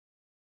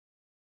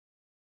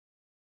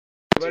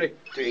everybody.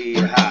 1, 2, 3,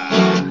 ha.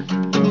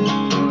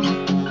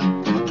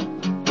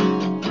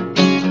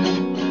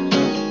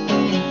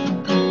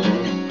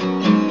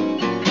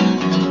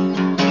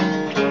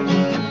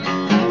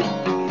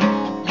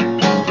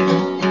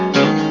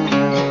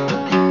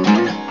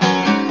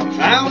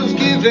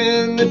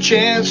 Given the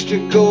chance to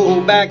go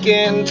back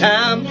in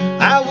time,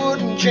 I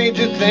wouldn't change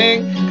a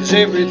thing, 'cause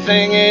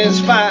everything is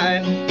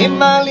fine in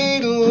my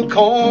little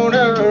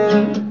corner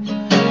of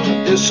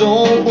this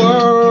old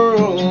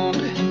world.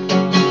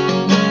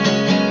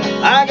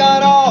 I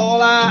got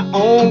all I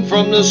own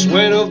from the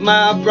sweat of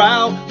my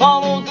brow,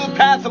 followed the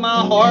path of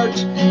my heart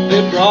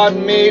that brought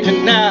me to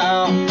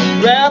now,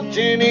 wrapped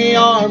in the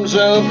arms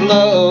of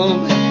love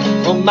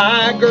from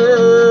my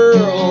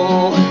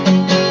girl.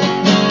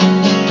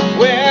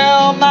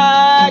 Well,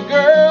 my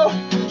girl,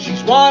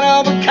 she's one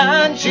of a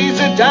kind, she's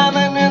a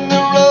diamond in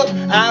the rough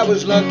I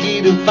was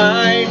lucky to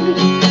find.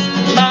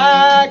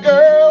 My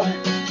girl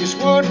just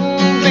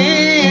wouldn't be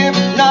if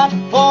not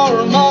for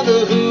her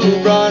mother who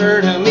brought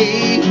her to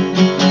me.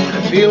 I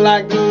feel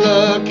like the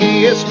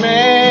luckiest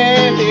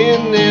man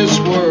in this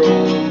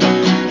world,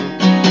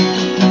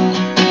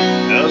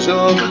 'cause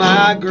of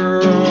my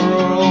girl.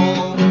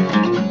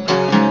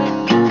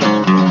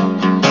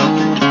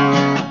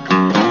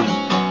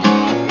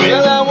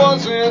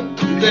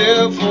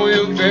 There for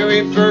your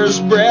very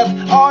first breath,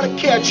 or to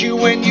catch you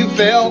when you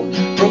fell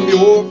from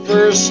your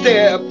first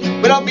step,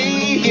 but I'll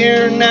be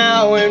here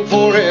now and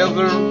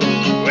forever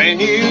when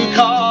you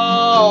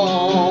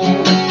call.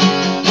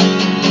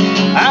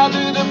 I'll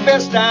do the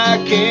best I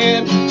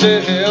can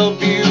to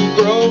help you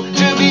grow,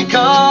 to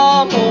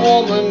become a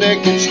woman that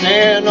can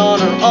stand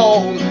on her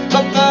own.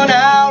 But for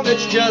now,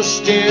 let's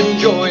just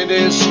enjoy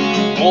this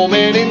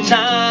moment in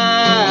time.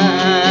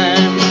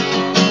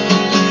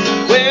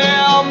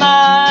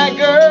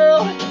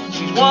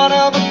 One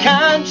of a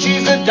kind,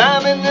 she's a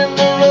diamond in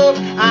the rough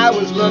I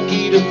was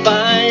lucky to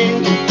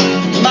find.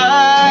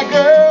 My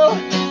girl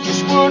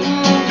just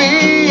wouldn't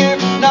be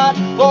if not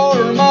for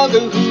her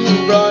mother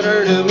who brought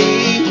her to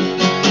me.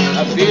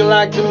 I feel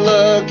like the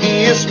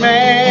luckiest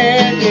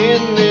man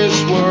in this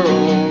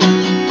world,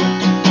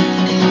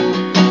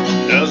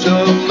 'cause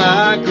of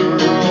my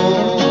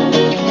girl.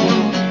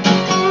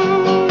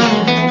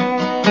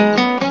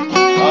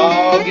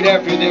 Oh, get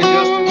after you there,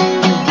 Justin.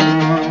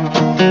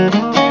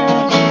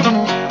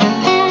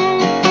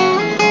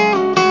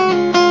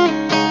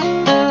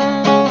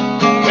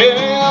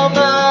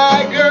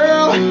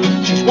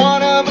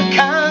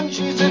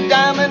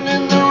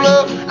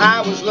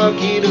 I was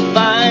lucky to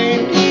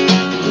find.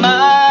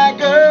 My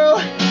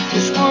girl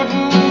just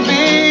wouldn't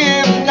be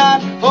if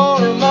not for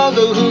her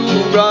mother who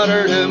brought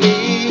her to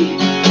me.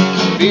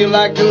 I feel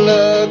like the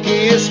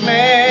luckiest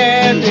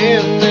man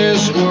in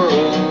this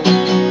world.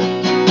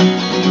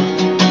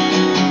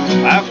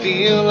 I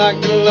feel like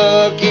the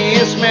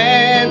luckiest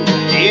man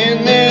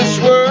in this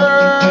world,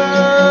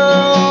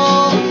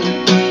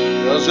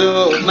 'cause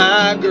of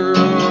my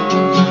girl.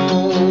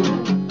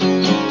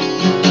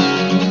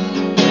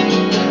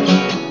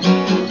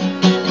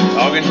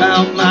 Talking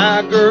about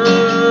my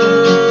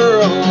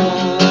girl.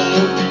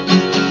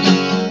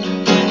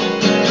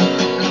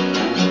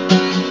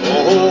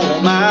 Oh,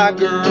 my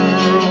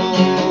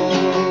girl.